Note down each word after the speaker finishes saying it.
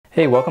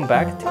Hey, welcome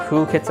back to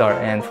Cool Kids Art,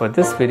 and for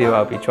this video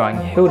I'll be drawing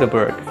Hilda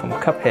Berg from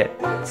Cuphead.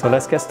 So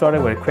let's get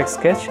started with a quick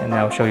sketch and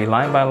I'll show you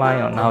line by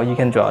line on how you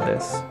can draw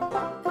this.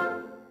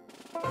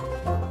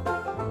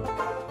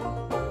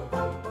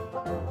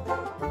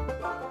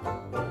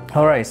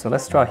 Alright, so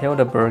let's draw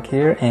Hilda Berg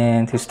here,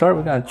 and to start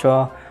we're going to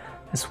draw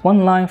this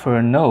one line for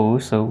her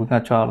nose. So we're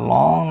going to draw a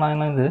long line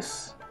like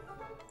this.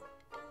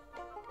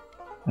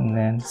 And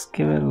then just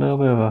give it a little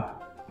bit of a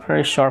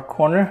very sharp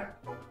corner.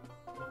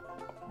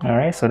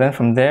 Alright, so then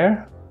from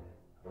there,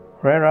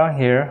 right around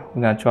here,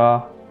 we're going to draw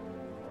a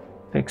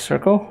big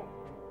circle.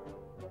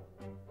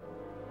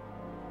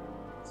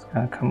 It's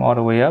going to come all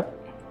the way up,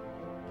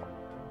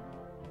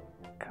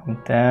 come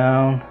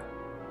down.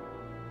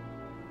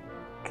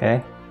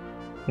 Okay,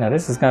 now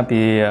this is going to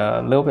be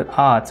a little bit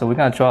odd, so we're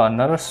going to draw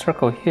another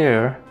circle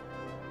here,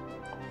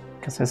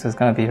 because this is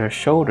going to be her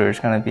shoulder.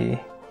 It's going to be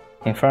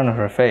in front of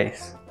her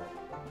face.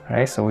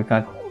 Alright, so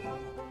we'll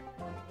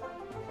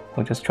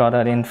just draw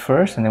that in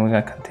first, and then we're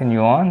going to continue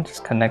on,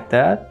 just connect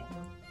that.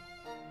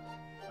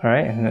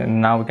 Alright, and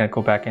then now we're going to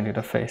go back into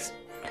the face.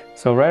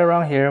 So right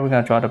around here, we're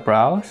going to draw the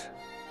brows.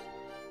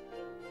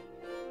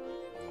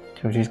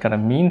 So she's got a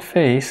mean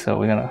face, so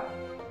we're going to...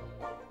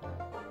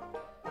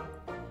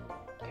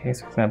 Okay,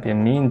 so it's going to be a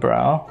mean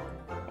brow.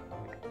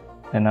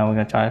 And now we're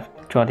going to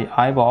draw the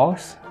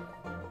eyeballs.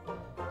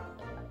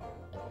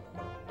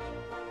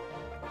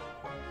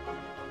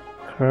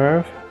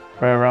 Curve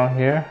right around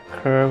here,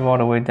 curve all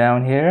the way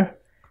down here,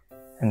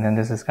 and then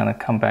this is going to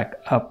come back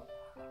up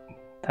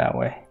that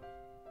way.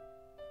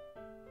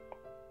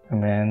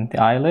 And then the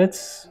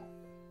eyelids,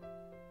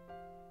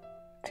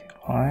 2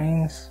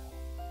 lines.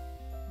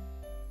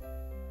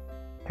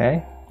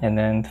 Okay, and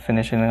then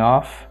finishing it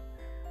off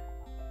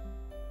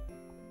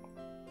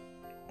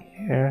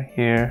here.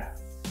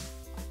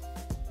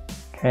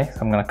 Okay,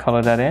 so I'm going to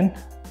color that in.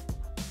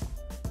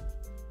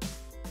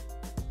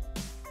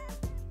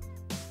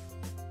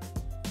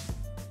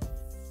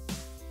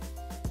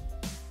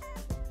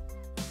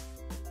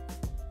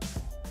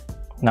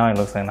 Now it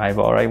looks like an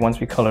eyeball, right? Once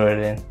we color it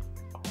in.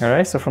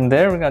 Alright, so from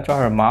there we're gonna draw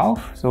her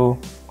mouth. So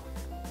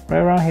right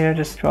around here,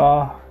 just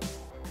draw a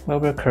little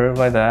bit of curve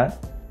like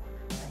that.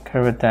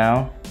 Curve it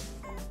down,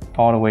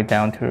 all the way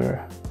down to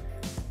her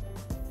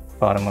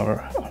bottom of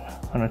her,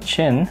 on her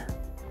chin.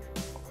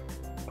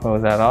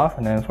 Close that off,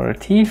 and then for her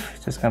teeth,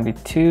 it's just gonna be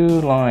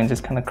 2 lines,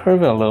 just kind of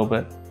curve it a little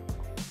bit.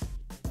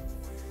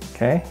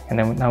 Okay, and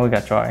then now we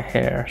got to draw her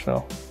hair.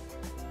 So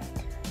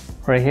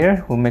right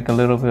here, we'll make a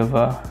little bit of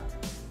a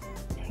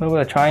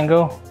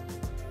triangle.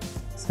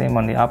 Same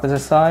on the opposite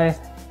side.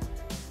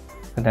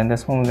 But then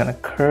this one we're gonna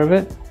curve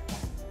it.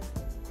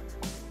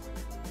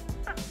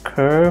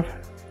 Curve.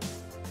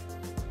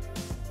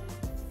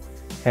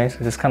 Okay, so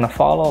just kind of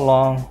follow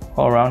along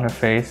all around her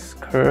face.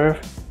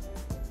 Curve.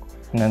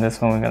 And then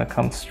this one we're gonna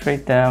come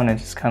straight down and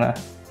just kind of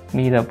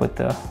meet up with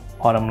the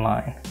bottom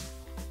line.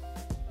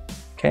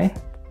 Okay.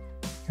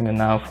 And then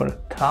now for the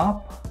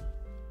top.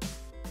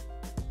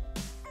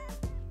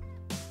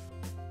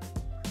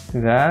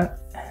 Do that.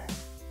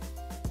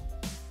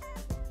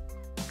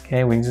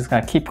 Okay, we're just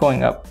gonna keep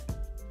going up.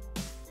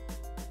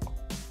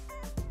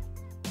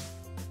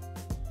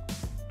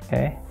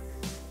 Okay.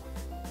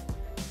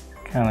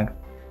 Kind of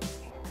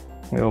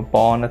little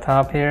ball on the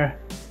top here.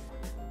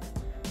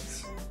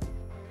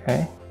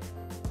 Okay.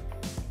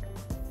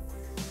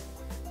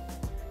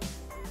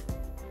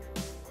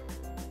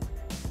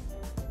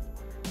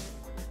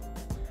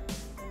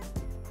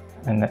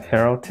 And the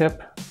arrow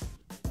tip.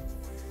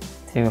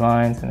 2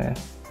 lines, and then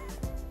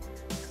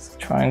just a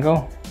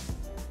triangle.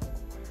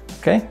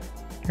 Okay,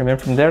 and then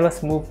from there,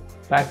 let's move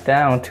back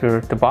down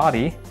to the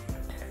body.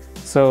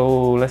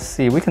 So let's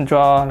see, we can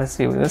draw,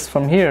 let's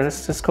from here,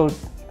 let's just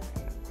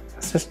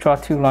draw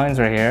 2 lines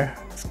right here.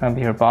 It's gonna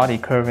be her body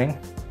curving.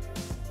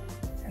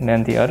 And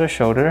then the other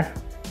shoulder.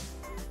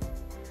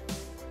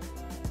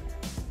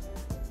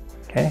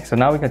 Okay, so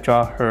now we can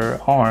draw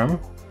her arm.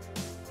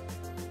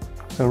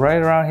 So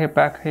right around here,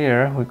 back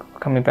here, we're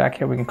coming back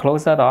here, we can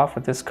close that off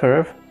with this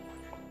curve.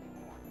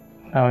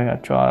 Now we're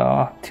gonna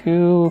draw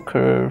 2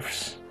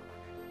 curves.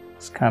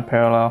 It's kind of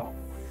parallel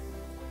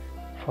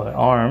for the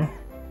arm.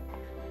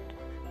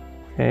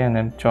 Okay, and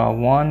then draw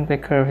 1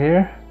 big curve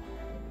here.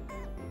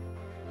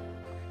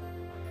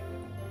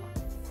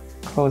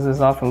 Close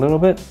this off a little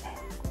bit.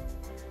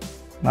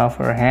 Now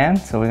for her hand,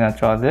 so we're gonna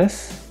draw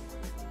this.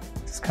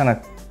 Just kind of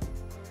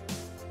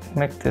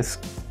make this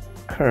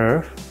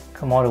curve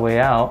come all the way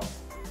out.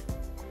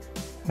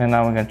 And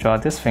now we're gonna draw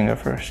this finger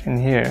first in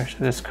here. So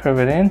just curve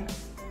it in.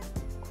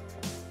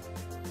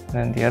 And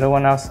then the other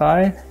one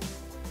outside.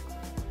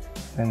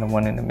 And the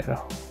one in the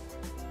middle.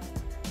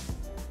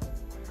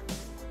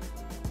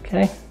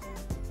 Okay.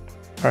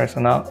 Alright,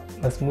 so now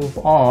let's move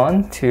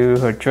on to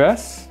her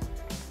dress.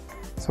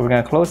 So we're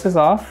gonna close this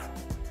off.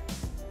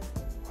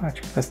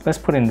 Actually, let's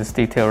put in this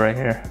detail right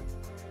here.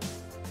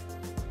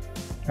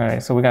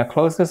 Alright, so we're gonna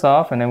close this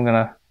off, and then we're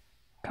gonna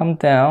come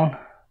down.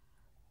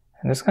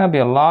 And there's gonna be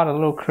a lot of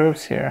little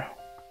curves here.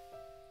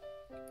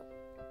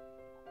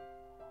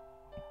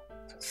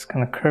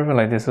 kind of curve it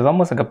like this. It's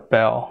almost like a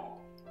bell.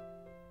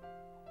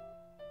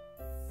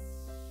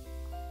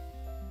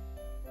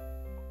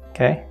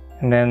 Okay,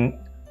 and then,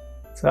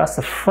 so that's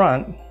the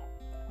front.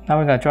 Now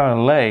we're gonna draw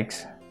the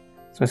legs.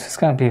 So it's just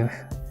gonna be,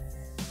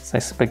 it's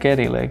like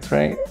spaghetti legs,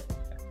 right?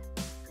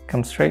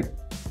 Come straight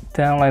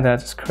down like that,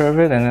 just curve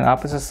it, and then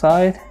opposite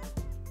side,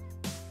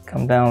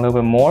 come down a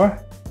little bit more.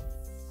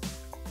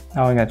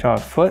 Now we're gonna draw a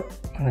foot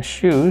and the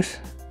shoes.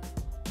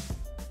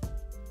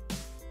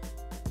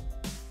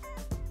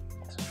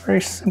 It's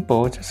very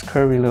simple, just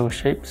curvy little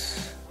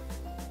shapes.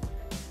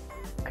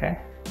 Okay,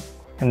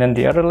 and then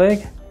the other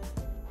leg.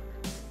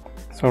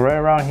 So right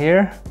around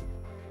here,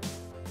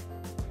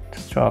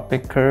 just draw a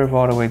big curve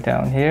all the way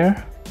down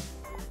here,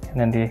 and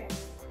then the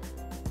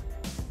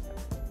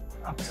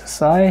opposite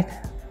side.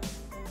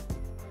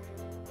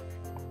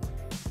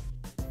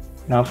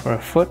 Now for a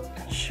foot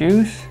and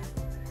shoes,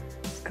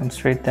 come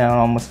straight down,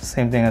 almost the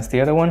same thing as the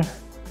other one.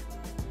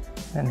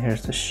 And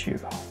here's the shoe.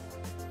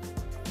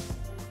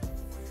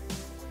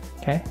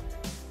 Okay.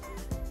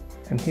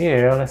 And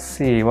here, let's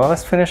see. Well,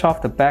 let's finish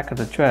off the back of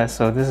the dress.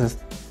 So this is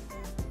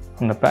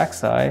on the back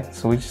side.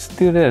 So we just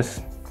do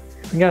this.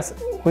 We're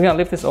gonna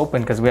leave this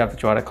open because we have to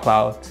draw the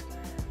clouds.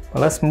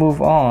 But let's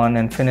move on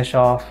and finish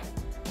off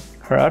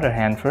her other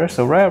hand first.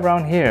 So right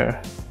around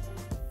here,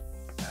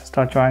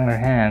 start drawing her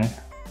hand.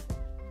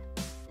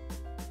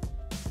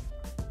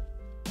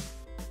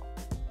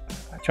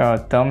 Draw a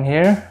thumb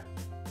here,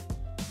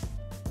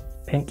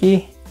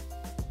 pinky,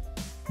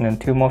 and then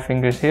 2 more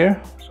fingers here.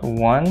 So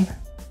 1,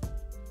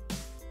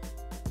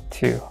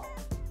 2.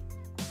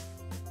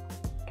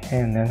 Okay,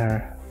 and then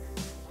her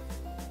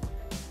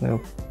little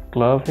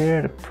glove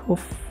here, the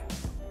poof.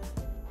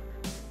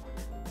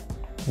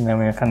 And then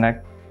we're gonna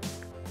connect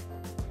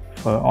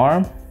for the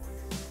arm.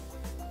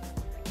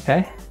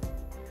 Okay.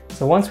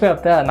 So once we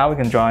have that, now we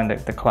can draw in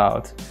the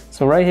clouds.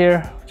 So right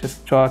here,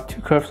 just draw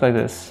 2 curves like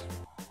this.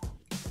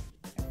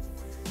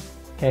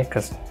 Okay,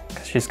 because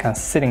she's kind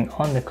of sitting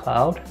on the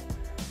cloud.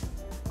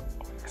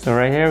 So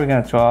right here, we're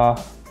gonna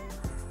draw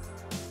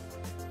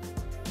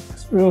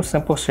just real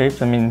simple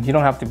shapes. I mean, you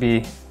don't have to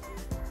be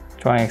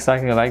drawing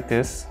exactly like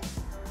this,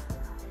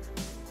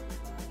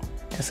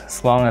 just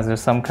as long as there's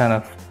some kind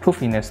of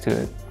poofiness to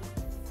it.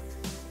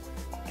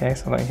 Okay,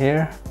 so like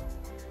here.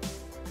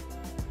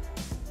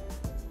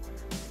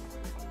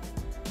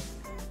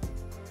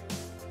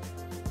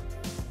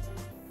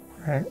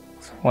 All right,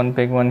 so one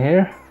big one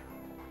here.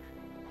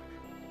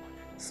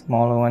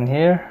 Smaller one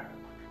here,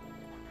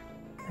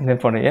 and then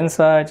for the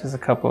inside, just a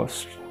couple of,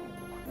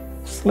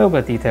 just a little bit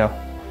of detail.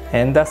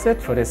 And that's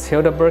it for this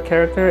Hilda Berg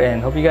character,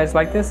 and hope you guys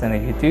like this, and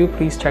if you do,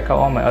 please check out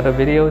all my other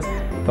videos.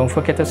 Don't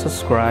forget to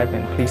subscribe,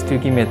 and please do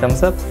give me a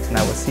thumbs up, and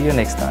I will see you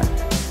next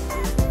time.